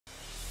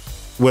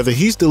Whether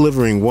he's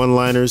delivering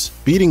one-liners,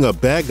 beating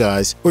up bad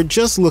guys, or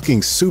just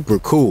looking super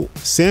cool,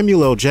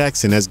 Samuel L.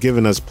 Jackson has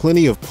given us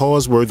plenty of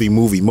pause-worthy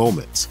movie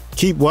moments.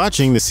 Keep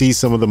watching to see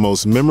some of the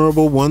most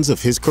memorable ones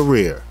of his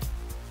career.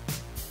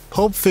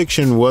 Pulp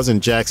Fiction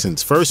wasn't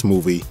Jackson's first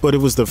movie, but it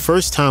was the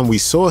first time we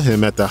saw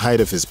him at the height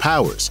of his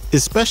powers,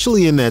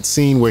 especially in that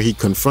scene where he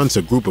confronts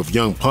a group of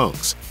young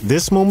punks.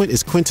 This moment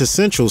is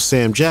quintessential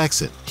Sam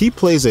Jackson. He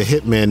plays a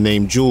hitman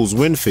named Jules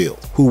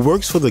Winfield, who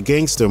works for the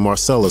gangster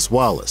Marcellus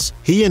Wallace.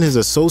 He and his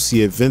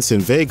associate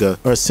Vincent Vega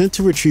are sent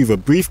to retrieve a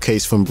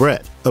briefcase from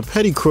Brett, a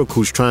petty crook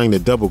who's trying to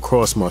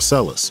double-cross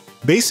Marcellus.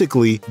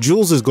 Basically,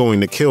 Jules is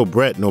going to kill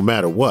Brett no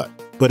matter what,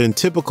 but in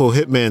typical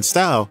hitman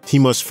style, he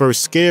must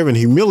first scare and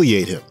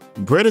humiliate him.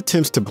 Brett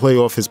attempts to play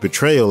off his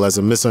betrayal as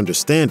a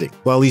misunderstanding.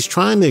 While he's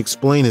trying to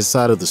explain his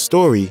side of the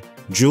story,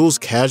 Jules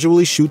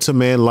casually shoots a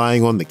man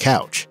lying on the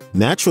couch.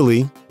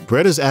 Naturally,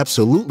 Brett is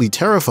absolutely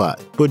terrified,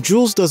 but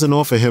Jules doesn't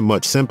offer him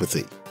much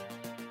sympathy.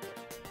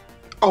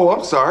 Oh,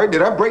 I'm sorry.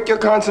 Did I break your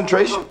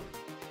concentration?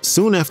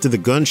 Soon after the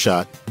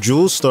gunshot,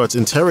 Jules starts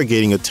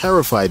interrogating a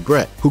terrified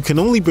Brett, who can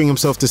only bring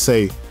himself to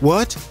say,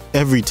 "What?"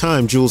 every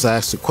time Jules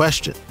asks a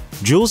question.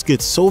 Jules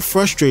gets so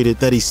frustrated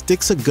that he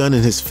sticks a gun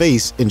in his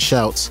face and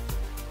shouts,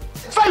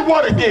 "Say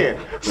what again?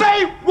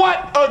 Say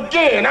what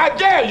again? I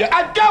dare you.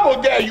 I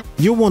double dare you."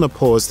 You'll want to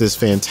pause this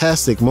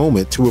fantastic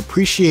moment to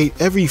appreciate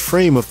every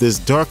frame of this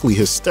darkly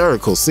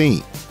hysterical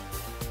scene.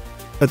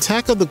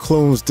 Attack of the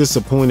Clones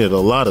disappointed a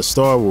lot of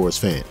Star Wars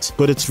fans,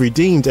 but it's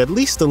redeemed at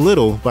least a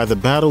little by the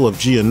Battle of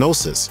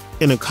Geonosis.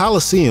 In a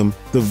Colosseum,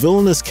 the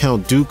villainous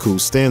Count Dooku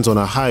stands on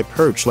a high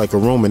perch like a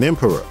Roman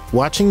emperor,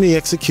 watching the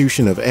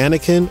execution of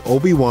Anakin,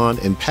 Obi-Wan,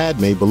 and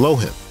Padme below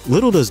him.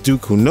 Little does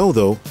Dooku know,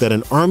 though, that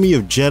an army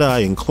of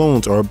Jedi and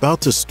clones are about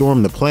to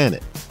storm the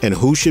planet. And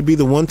who should be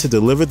the one to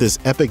deliver this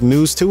epic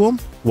news to him?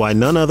 Why,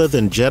 none other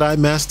than Jedi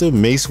Master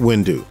Mace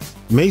Windu.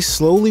 Mace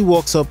slowly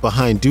walks up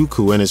behind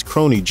Dooku and his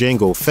crony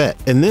Django Fett,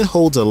 and then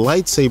holds a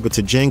lightsaber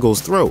to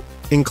Django's throat.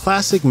 In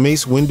classic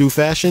Mace Windu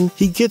fashion,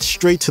 he gets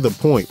straight to the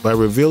point by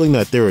revealing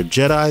that there are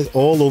Jedi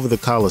all over the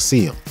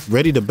Colosseum,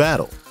 ready to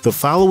battle. The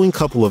following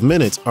couple of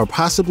minutes are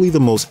possibly the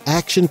most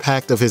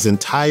action-packed of his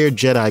entire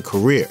Jedi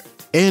career.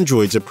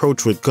 Androids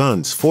approach with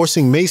guns,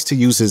 forcing Mace to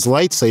use his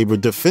lightsaber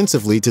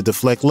defensively to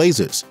deflect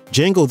lasers.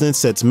 Django then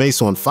sets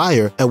Mace on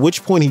fire, at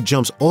which point he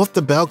jumps off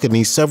the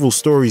balcony several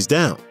stories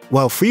down.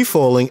 While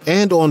free-falling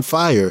and on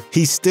fire,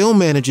 he still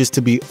manages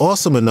to be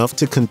awesome enough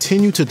to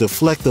continue to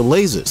deflect the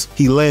lasers.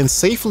 He lands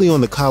safely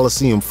on the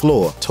Colosseum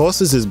floor,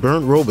 tosses his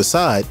burnt robe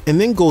aside,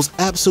 and then goes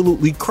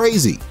absolutely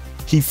crazy.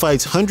 He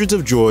fights hundreds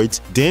of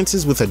droids,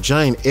 dances with a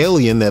giant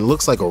alien that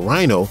looks like a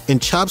rhino,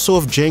 and chops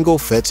off Django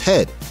Fett's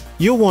head.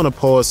 You'll want to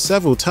pause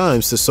several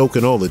times to soak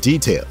in all the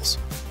details.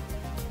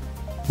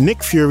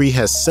 Nick Fury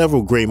has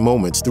several great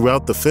moments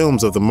throughout the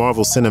films of the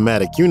Marvel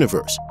Cinematic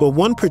Universe, but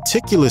one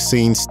particular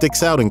scene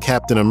sticks out in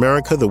Captain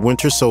America: The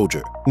Winter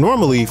Soldier.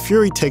 Normally,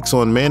 Fury takes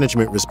on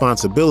management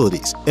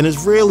responsibilities and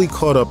is rarely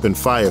caught up in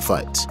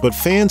firefights, but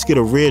fans get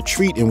a rare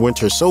treat in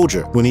Winter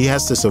Soldier when he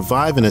has to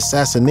survive an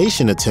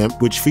assassination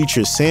attempt which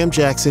features Sam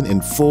Jackson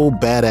in full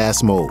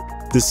badass mode.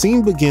 The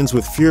scene begins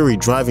with Fury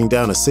driving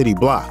down a city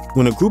block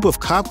when a group of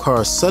cop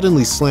cars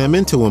suddenly slam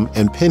into him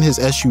and pin his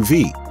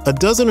SUV. A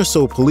dozen or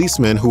so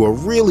policemen who are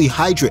really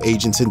Hydra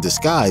agents in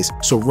disguise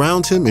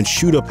surround him and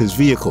shoot up his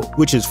vehicle,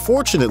 which is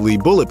fortunately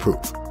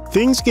bulletproof.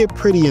 Things get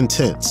pretty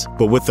intense,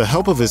 but with the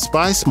help of his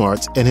spy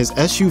smarts and his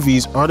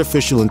SUV's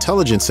artificial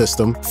intelligence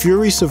system,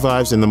 Fury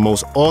survives in the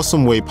most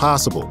awesome way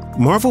possible.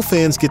 Marvel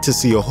fans get to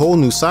see a whole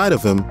new side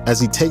of him as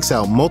he takes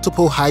out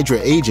multiple Hydra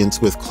agents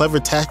with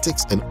clever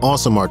tactics and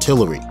awesome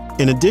artillery.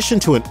 In addition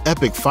to an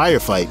epic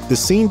firefight, the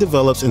scene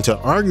develops into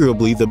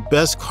arguably the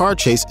best car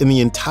chase in the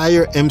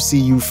entire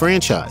MCU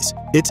franchise.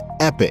 It's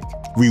epic,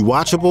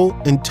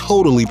 rewatchable, and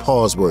totally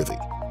pause-worthy.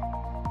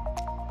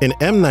 In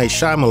M. Night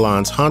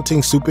Shyamalan's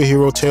haunting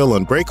superhero tale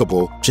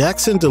Unbreakable,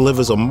 Jackson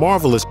delivers a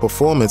marvelous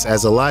performance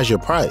as Elijah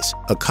Price,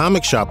 a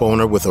comic shop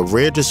owner with a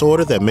rare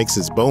disorder that makes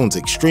his bones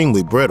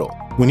extremely brittle.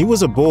 When he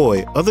was a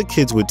boy, other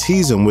kids would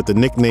tease him with the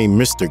nickname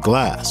Mr.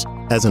 Glass.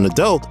 As an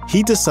adult,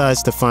 he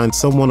decides to find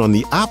someone on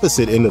the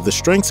opposite end of the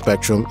strength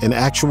spectrum, an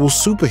actual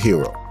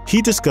superhero.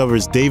 He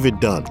discovers David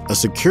Dunn, a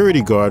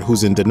security guard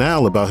who's in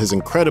denial about his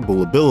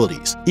incredible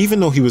abilities, even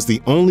though he was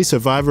the only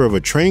survivor of a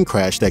train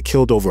crash that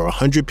killed over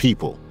 100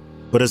 people.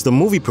 But as the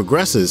movie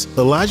progresses,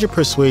 Elijah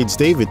persuades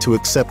David to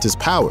accept his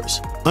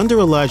powers. Under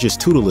Elijah's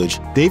tutelage,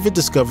 David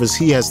discovers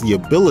he has the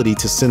ability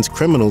to sense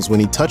criminals when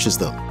he touches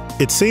them.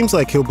 It seems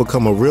like he'll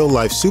become a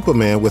real-life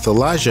Superman with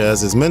Elijah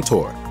as his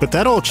mentor. But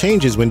that all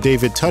changes when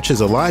David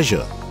touches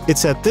Elijah.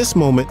 It's at this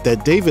moment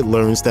that David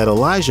learns that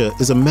Elijah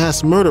is a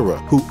mass murderer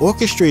who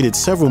orchestrated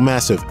several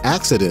massive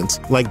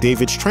accidents, like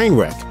David's train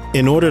wreck,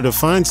 in order to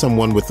find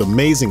someone with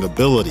amazing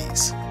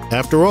abilities.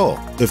 After all,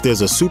 if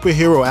there's a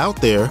superhero out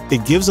there,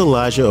 it gives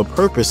Elijah a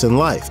purpose in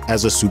life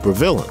as a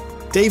supervillain.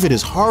 David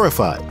is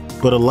horrified,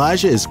 but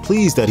Elijah is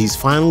pleased that he's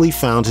finally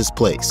found his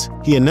place.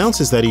 He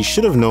announces that he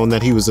should have known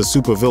that he was a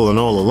supervillain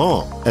all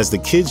along, as the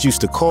kids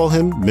used to call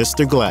him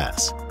Mr.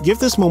 Glass. Give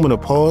this moment a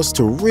pause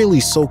to really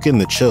soak in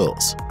the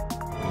chills.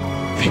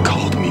 They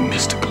called me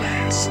Mr.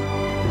 Glass.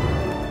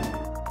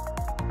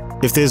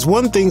 If there's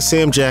one thing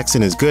Sam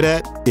Jackson is good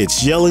at,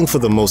 it's yelling for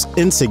the most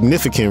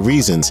insignificant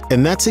reasons,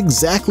 and that's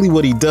exactly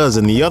what he does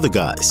in The Other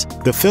Guys.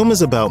 The film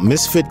is about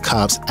misfit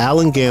cops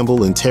Alan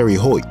Gamble and Terry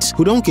Hoyt,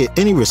 who don't get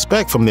any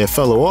respect from their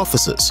fellow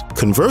officers.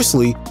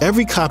 Conversely,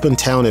 every cop in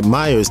town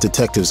admires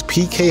detectives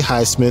P.K.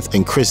 Highsmith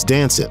and Chris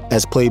Danson,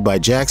 as played by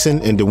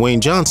Jackson and Dwayne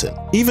Johnson,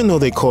 even though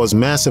they cause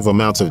massive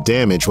amounts of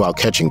damage while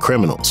catching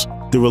criminals.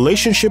 The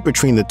relationship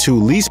between the two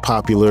least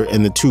popular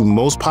and the two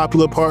most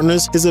popular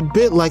partners is a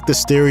bit like the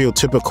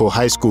stereotypical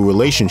high school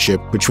relationship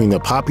between the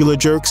popular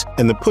jerks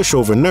and the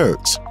pushover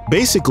nerds.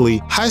 Basically,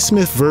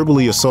 Highsmith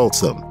verbally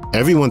assaults them.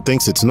 Everyone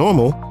thinks it's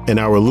normal, and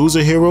our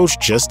loser heroes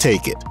just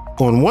take it.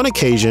 On one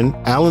occasion,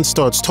 Alan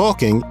starts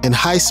talking and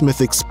Highsmith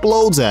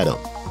explodes at him.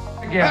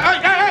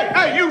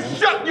 Hey, you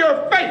shut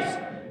your face!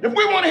 If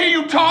we want to hear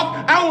you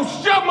talk, I will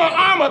shove my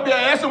arm up your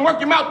ass and work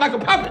your mouth like a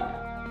puppet.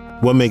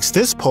 What makes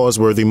this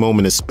pause-worthy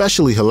moment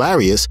especially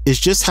hilarious is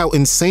just how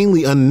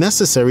insanely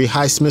unnecessary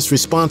Highsmith's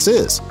response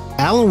is.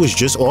 Alan was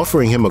just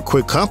offering him a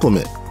quick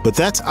compliment, but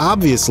that's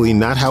obviously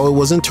not how it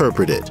was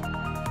interpreted.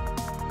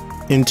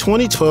 In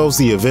 2012's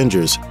The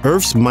Avengers,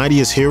 Earth's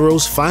mightiest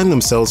heroes find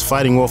themselves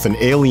fighting off an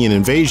alien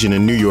invasion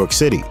in New York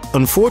City.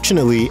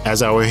 Unfortunately,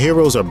 as our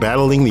heroes are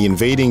battling the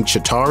invading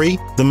Chitauri,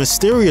 the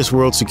mysterious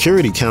World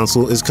Security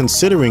Council is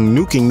considering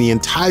nuking the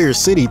entire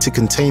city to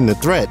contain the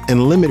threat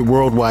and limit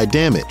worldwide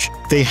damage.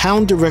 They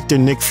hound director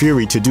Nick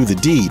Fury to do the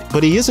deed,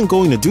 but he isn't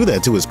going to do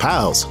that to his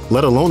pals,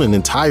 let alone an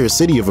entire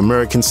city of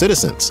American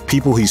citizens,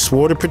 people he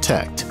swore to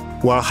protect.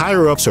 While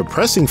higher-ups are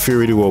pressing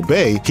Fury to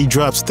obey, he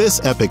drops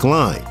this epic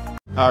line.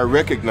 I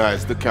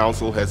recognize the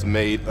council has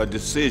made a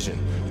decision,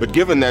 but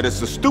given that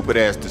it's a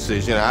stupid-ass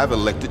decision, I've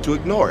elected to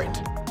ignore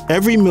it.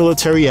 Every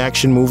military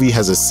action movie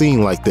has a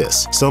scene like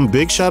this. Some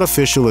big-shot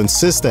official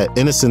insists that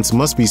innocents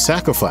must be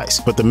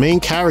sacrificed, but the main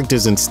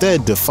characters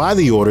instead defy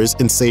the orders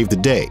and save the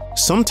day.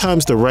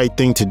 Sometimes the right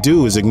thing to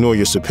do is ignore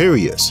your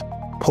superiors.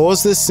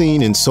 Pause this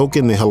scene and soak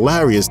in the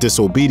hilarious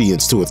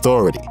disobedience to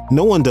authority.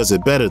 No one does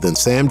it better than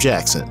Sam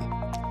Jackson.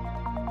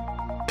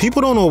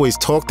 People don't always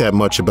talk that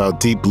much about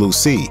Deep Blue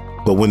Sea,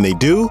 but when they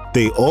do,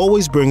 they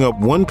always bring up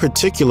one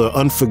particular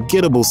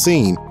unforgettable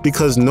scene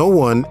because no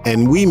one,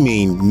 and we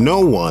mean no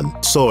one,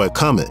 saw it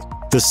coming.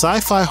 The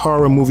sci-fi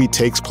horror movie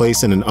takes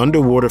place in an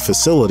underwater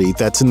facility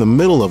that's in the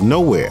middle of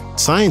nowhere.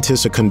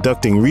 Scientists are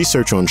conducting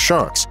research on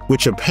sharks,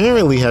 which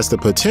apparently has the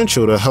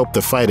potential to help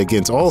the fight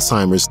against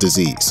Alzheimer's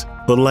disease.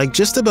 But like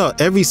just about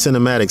every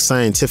cinematic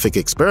scientific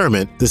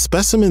experiment, the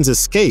specimens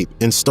escape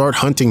and start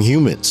hunting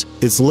humans.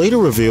 It's later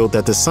revealed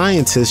that the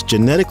scientists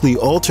genetically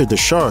altered the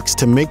sharks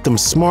to make them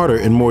smarter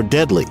and more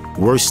deadly.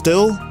 Worse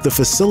still, the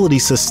facility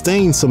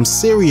sustained some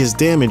serious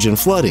damage and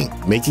flooding,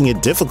 making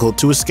it difficult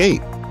to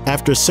escape.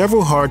 After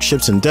several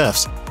hardships and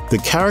deaths, the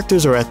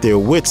characters are at their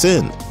wits'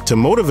 end. To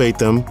motivate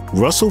them,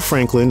 Russell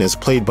Franklin, as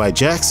played by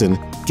Jackson,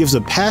 gives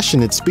a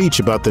passionate speech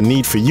about the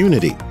need for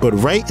unity. But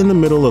right in the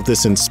middle of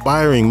this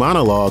inspiring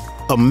monologue,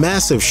 a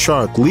massive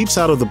shark leaps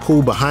out of the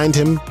pool behind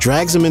him,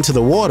 drags him into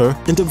the water,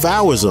 and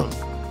devours him.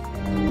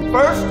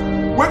 First,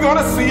 we're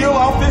gonna seal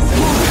off this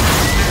movie.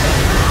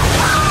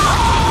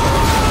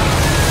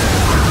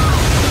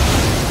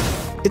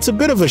 It's a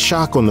bit of a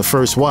shock on the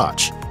first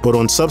watch, but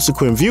on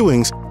subsequent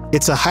viewings,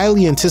 it's a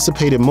highly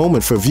anticipated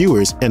moment for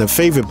viewers and a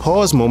favorite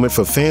pause moment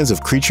for fans of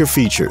creature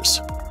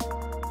features.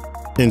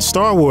 In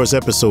Star Wars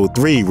Episode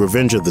 3,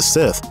 Revenge of the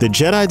Sith, the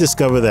Jedi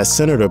discover that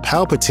Senator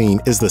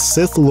Palpatine is the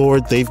Sith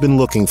Lord they've been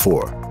looking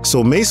for.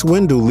 So Mace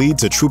Windu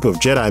leads a troop of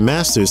Jedi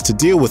Masters to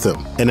deal with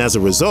him, and as a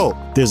result,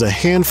 there's a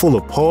handful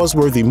of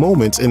pause-worthy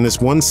moments in this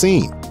one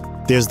scene.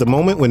 There's the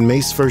moment when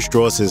Mace first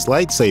draws his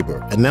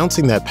lightsaber,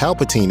 announcing that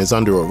Palpatine is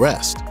under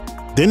arrest.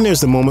 Then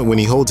there's the moment when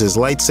he holds his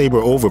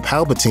lightsaber over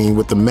Palpatine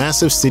with the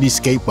massive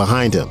cityscape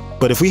behind him.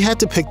 But if we had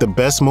to pick the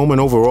best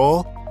moment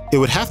overall, it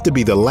would have to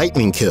be the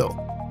lightning kill.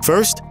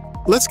 First,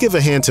 let's give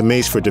a hand to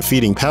Mace for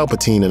defeating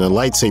Palpatine in a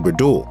lightsaber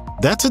duel.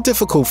 That's a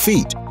difficult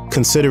feat,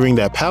 considering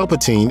that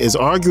Palpatine is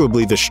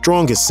arguably the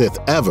strongest Sith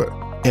ever,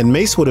 and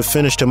Mace would have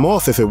finished him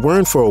off if it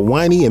weren't for a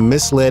whiny and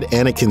misled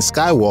Anakin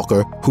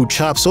Skywalker who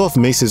chops off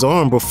Mace's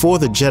arm before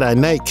the Jedi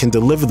Knight can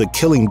deliver the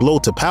killing blow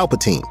to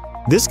Palpatine.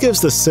 This gives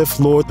the Sith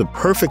Lord the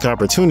perfect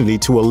opportunity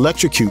to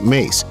electrocute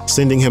Mace,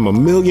 sending him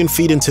 1,000,000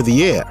 feet into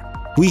the air.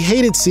 We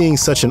hated seeing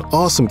such an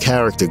awesome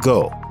character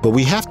go, but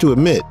we have to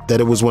admit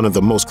that it was one of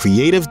the most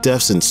creative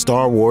deaths in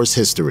Star Wars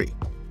history.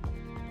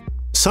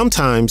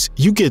 Sometimes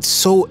you get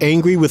so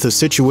angry with a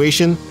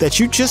situation that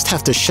you just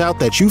have to shout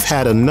that you've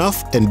had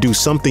enough and do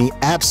something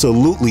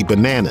absolutely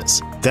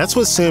bananas. That's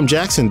what Sam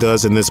Jackson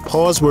does in this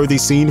pause-worthy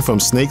scene from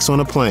Snakes on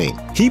a Plane.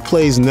 He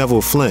plays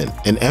Neville Flynn,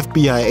 an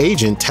FBI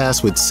agent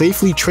tasked with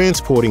safely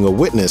transporting a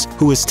witness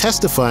who is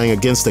testifying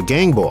against a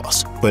gang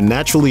boss. But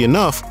naturally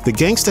enough, the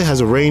gangster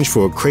has arranged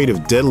for a crate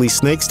of deadly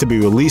snakes to be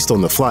released on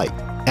the flight.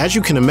 As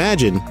you can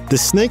imagine, the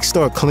snakes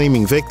start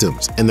claiming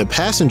victims, and the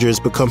passengers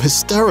become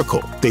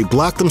hysterical. They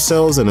block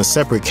themselves in a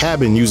separate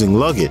cabin using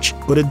luggage,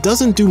 but it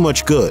doesn't do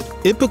much good.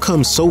 It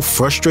becomes so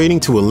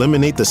frustrating to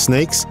eliminate the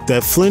snakes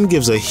that Flynn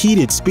gives a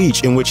heated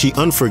speech in which he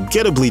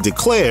unforgettably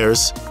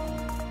declares,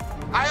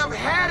 I have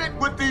had it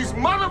with these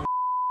mother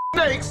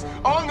snakes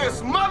on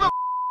this mother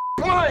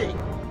plane.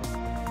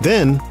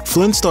 Then,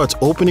 Flynn starts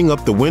opening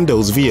up the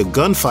windows via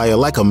gunfire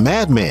like a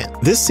madman.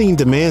 This scene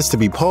demands to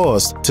be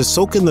paused to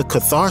soak in the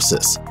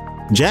catharsis.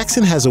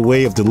 Jackson has a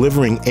way of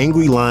delivering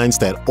angry lines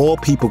that all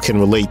people can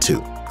relate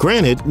to.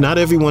 Granted, not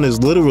everyone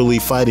is literally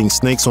fighting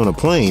snakes on a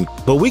plane,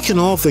 but we can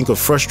all think of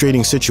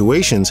frustrating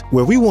situations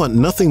where we want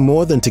nothing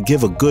more than to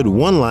give a good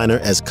one-liner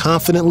as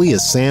confidently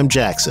as Sam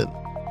Jackson.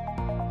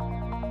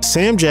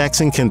 Sam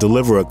Jackson can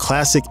deliver a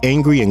classic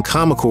angry and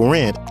comical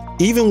rant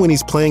even when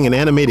he's playing an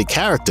animated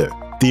character.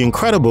 The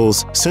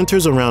Incredibles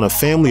centers around a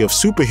family of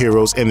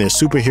superheroes and their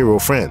superhero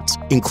friends,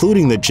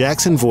 including the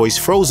Jackson voice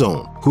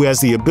Frozone, who has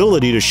the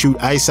ability to shoot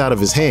ice out of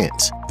his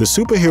hands. The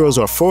superheroes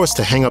are forced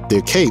to hang up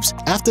their capes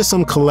after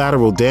some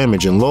collateral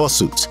damage and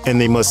lawsuits, and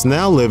they must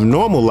now live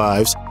normal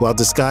lives while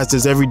disguised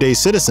as everyday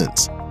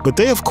citizens. But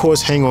they of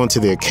course hang on to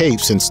their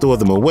capes and store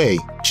them away,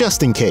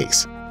 just in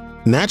case.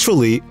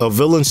 Naturally, a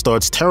villain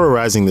starts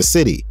terrorizing the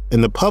city,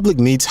 and the public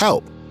needs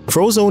help.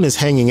 Frozone is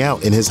hanging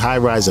out in his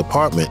high-rise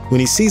apartment when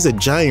he sees a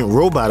giant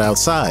robot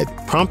outside,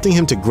 prompting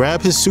him to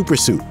grab his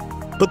supersuit.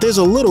 But there's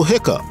a little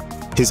hiccup.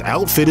 His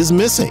outfit is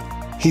missing.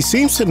 He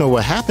seems to know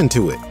what happened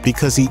to it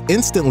because he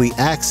instantly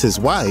asks his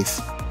wife,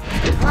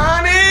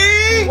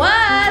 Honey!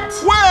 What?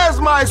 Where's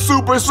my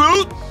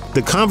supersuit?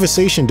 The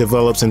conversation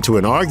develops into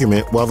an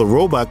argument while the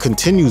robot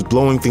continues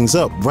blowing things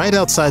up right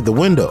outside the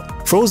window.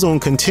 Frozone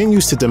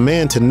continues to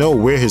demand to know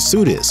where his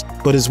suit is,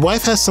 but his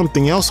wife has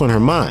something else on her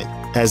mind,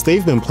 as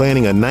they've been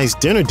planning a nice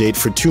dinner date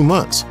for 2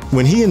 months.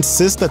 When he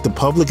insists that the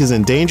public is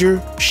in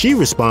danger, she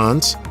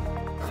responds,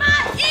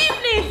 My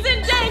evening's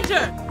in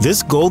danger!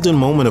 This golden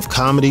moment of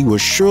comedy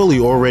was surely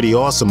already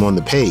awesome on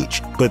the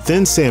page, but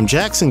then Sam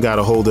Jackson got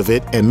a hold of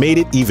it and made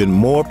it even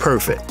more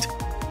perfect.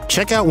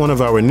 Check out one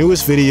of our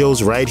newest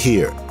videos right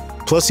here.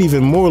 Plus,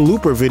 even more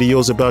Looper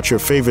videos about your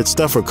favorite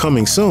stuff are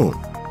coming soon.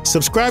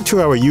 Subscribe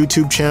to our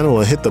YouTube channel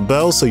and hit the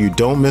bell so you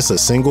don't miss a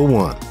single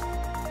one.